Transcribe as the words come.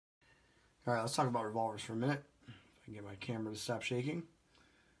All right, let's talk about revolvers for a minute. If I can get my camera to stop shaking.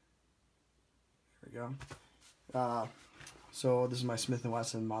 There we go. So this is my Smith &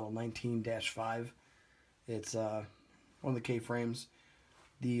 Wesson Model 19-5. It's one of the K-frames.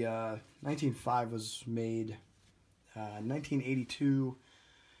 The 19.5 was made 1982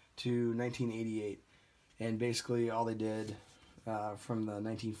 to 1988. And basically all they did from the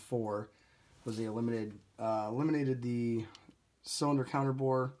 19.4 was they eliminated the cylinder counter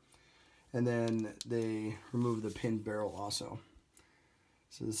bore, and then they removed the pin barrel also.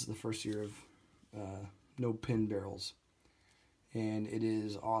 So this is the first year of no pin barrels, and it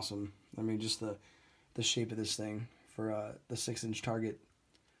is awesome. I mean, just the shape of this thing for the 6-inch target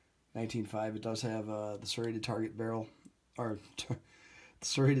 19.5. It does have the serrated target barrel, or the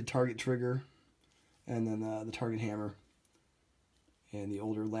serrated target trigger, and then the target hammer, and the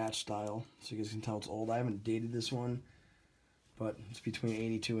older latch style. So you guys can tell it's old. I haven't dated this one, but it's between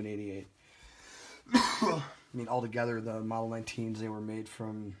 82 and 88. I mean, altogether, the Model 19s, they were made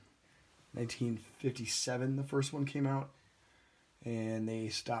from 1957. The first one came out, and they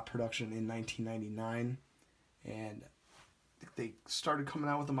stopped production in 1999. And they started coming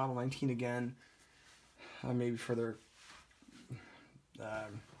out with the Model 19 again, maybe for their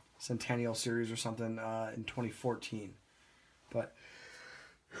Centennial series or something in 2014. But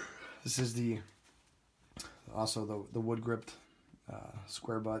this is also the wood gripped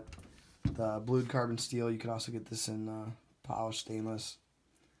square butt, the blued carbon steel. You can also get this in polished stainless,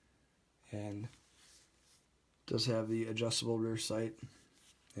 and it does have the adjustable rear sight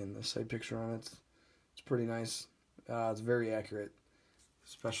and the sight picture on it. It's pretty nice. It's very accurate,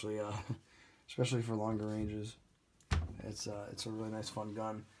 especially for longer ranges. It's a really nice, fun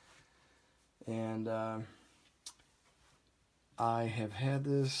gun, and I have had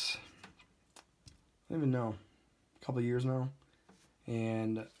this, I don't even know, a couple of years now,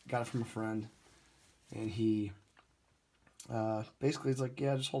 and got it from a friend, and he basically is like,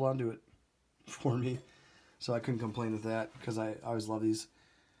 yeah, just hold on to it for me. So I couldn't complain with that, because I always love these.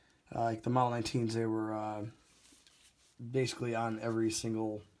 Like the Model 19s, they were basically on every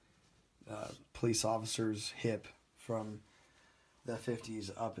single police officer's hip from the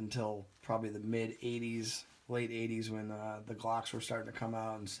 50s up until probably the mid-80s, late 80s, when the Glocks were starting to come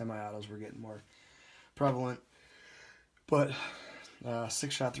out and semi-autos were getting more prevalent. But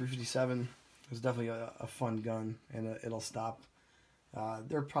 6-shot 357 is definitely a fun gun, and it'll stop.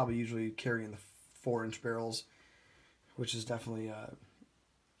 They're probably usually carrying the 4-inch barrels, which is definitely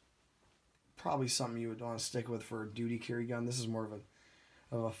probably something you would want to stick with for a duty carry gun. This is more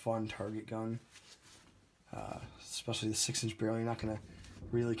of a fun target gun, especially the 6-inch barrel. You're not going to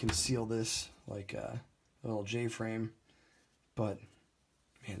really conceal this like a little J frame, but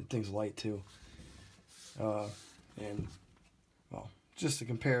man, the thing's light too. And well, just to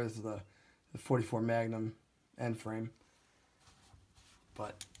compare to the 44 Magnum end frame,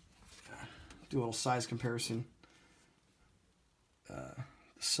 but do a little size comparison. The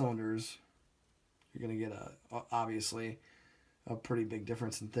cylinders, you're going to get obviously a pretty big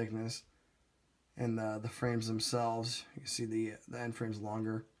difference in thickness, and the frames themselves, you can see the end frame's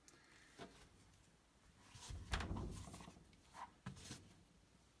longer.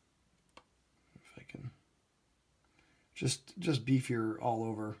 If I can, just beefier all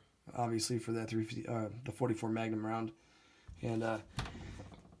over, obviously, for that 350, the 44 Magnum round, and yeah,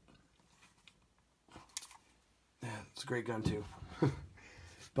 it's a great gun too.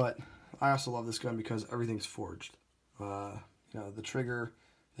 But I also love this gun because everything's forged. The trigger,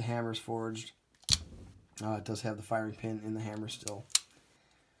 the hammer's forged. It does have the firing pin in the hammer still.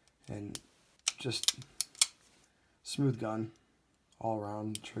 And just smooth gun all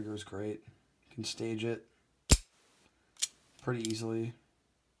around. The trigger is great. You can stage it pretty easily.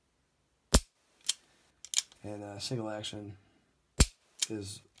 And single action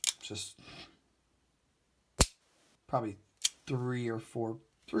is just probably 3 or 4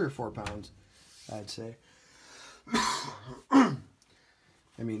 pounds, I'd say. I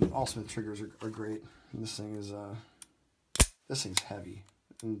mean, all Smith triggers are great. This thing's heavy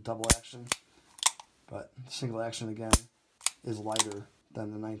in double action, but single action again is lighter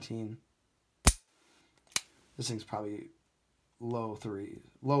than the 19. This thing's probably low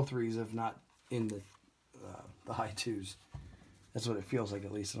threes, if not in the high 2s. That's what it feels like,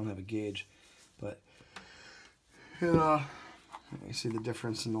 at least. I don't have a gauge, but you see the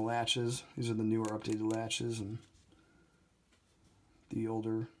difference in the latches. These are the newer, updated latches, and the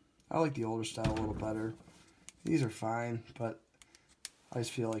older. I like the older style a little better. These are fine, but I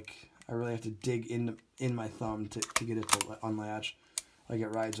just feel like I really have to dig in my thumb to get it to unlatch. Like it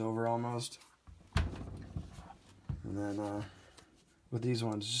rides over almost. And then with these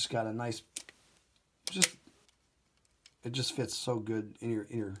ones, it's just got a nice it just fits so good in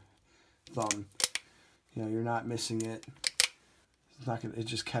your thumb. You know, you're not missing it. It's not gonna, it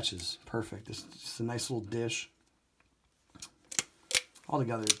just catches perfect. It's just a nice little dish.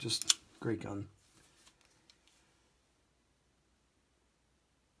 Altogether, just great gun.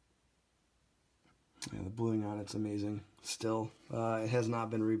 Yeah, the bluing on it's amazing. Still, it has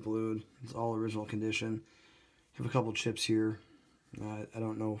not been reblued. It's all original condition. Have a couple chips here. I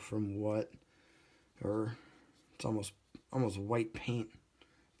don't know from what, or it's almost white paint,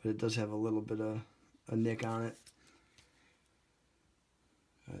 but it does have a little bit of a nick on it.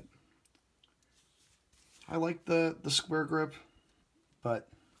 But I like the square grip, but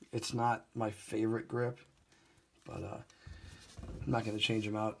it's not my favorite grip. But I'm not going to change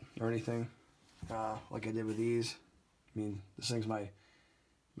them out or anything like I did with these. I mean, this thing's my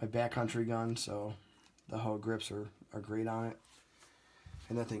backcountry gun, so the whole grips are great on it.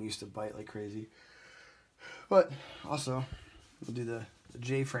 And that thing used to bite like crazy. But also, we'll do the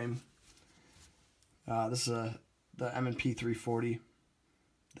J frame. This is the M&P 340,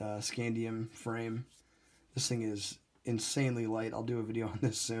 the scandium frame. This thing is insanely light. I'll do a video on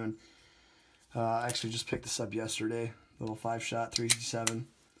this soon. I actually just picked this up yesterday. Little 5-shot 357.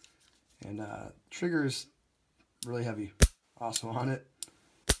 And trigger's really heavy also on it.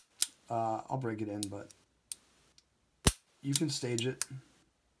 I'll break it in, but you can stage it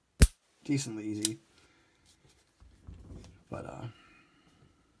decently easy. But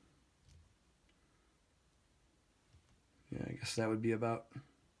yeah, I guess that would be about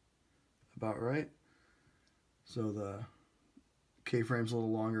right. So the K-frame's a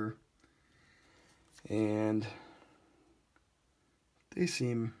little longer, and they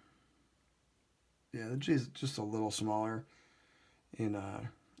seem, yeah, the J's just a little smaller in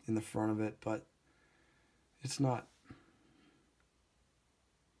the front of it, but it's not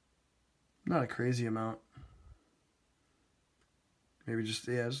a crazy amount. Maybe just,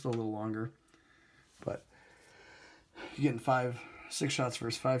 yeah, just a little longer. But you're getting 6 shots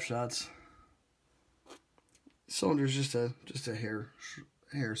versus 5 shots. Cylinder's just a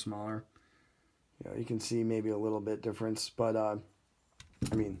hair smaller. You know, you can see maybe a little bit difference, but I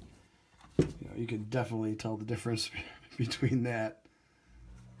mean, you know, you can definitely tell the difference between that.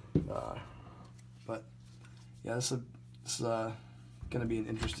 But yeah, this is gonna be an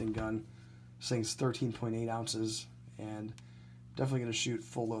interesting gun. This thing's 13.8 ounces, and definitely gonna shoot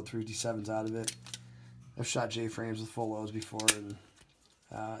full load 357s out of it. I've shot J frames with full loads before, and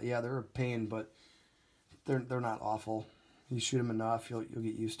yeah, they're a pain, but they're not awful. You shoot them enough, you'll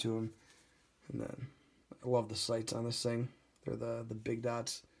get used to them. And then I love the sights on this thing. They're the big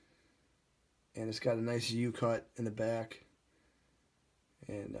dots, and it's got a nice U cut in the back,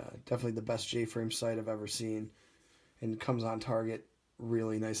 and definitely the best J frame sight I've ever seen, and comes on target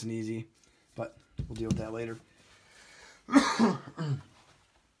really nice and easy. But we'll deal with that later.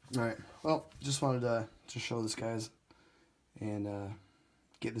 Alright, well, just wanted to show this, guys, and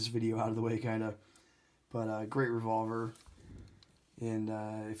get this video out of the way, kind of. But great revolver, and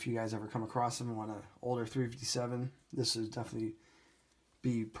if you guys ever come across them and want an older 357, this is definitely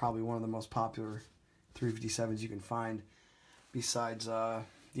be probably one of the most popular 357s you can find. Besides the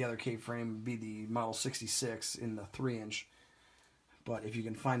other K-frame would be the Model 66 in the 3-inch. But if you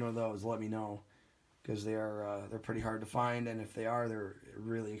can find one of those, let me know, because they're pretty hard to find, and if they are, they're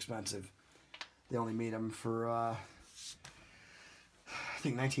really expensive. They only made them for I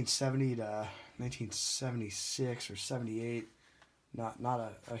think 1970 to 1976 or 78.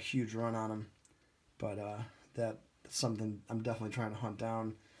 Not a huge run on them, but that's something I'm definitely trying to hunt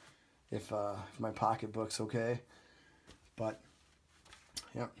down if my pocketbook's okay. But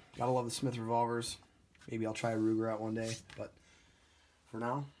yep, gotta love the Smith revolvers. Maybe I'll try a Ruger out one day, but for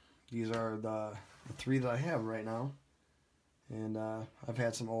now, these are the 3 that I have right now. And I've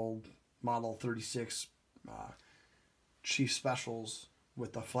had some old Model 36 Chief Specials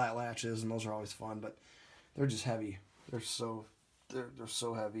with the flat latches, and those are always fun, but they're just heavy. They're so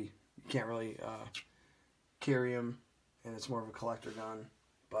heavy. You can't really carry them, and it's more of a collector gun.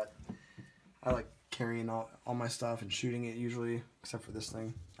 But I like carrying all my stuff and shooting it usually, except for this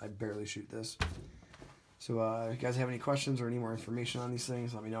thing. I barely shoot this. So if you guys have any questions or any more information on these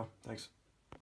things, let me know. Thanks.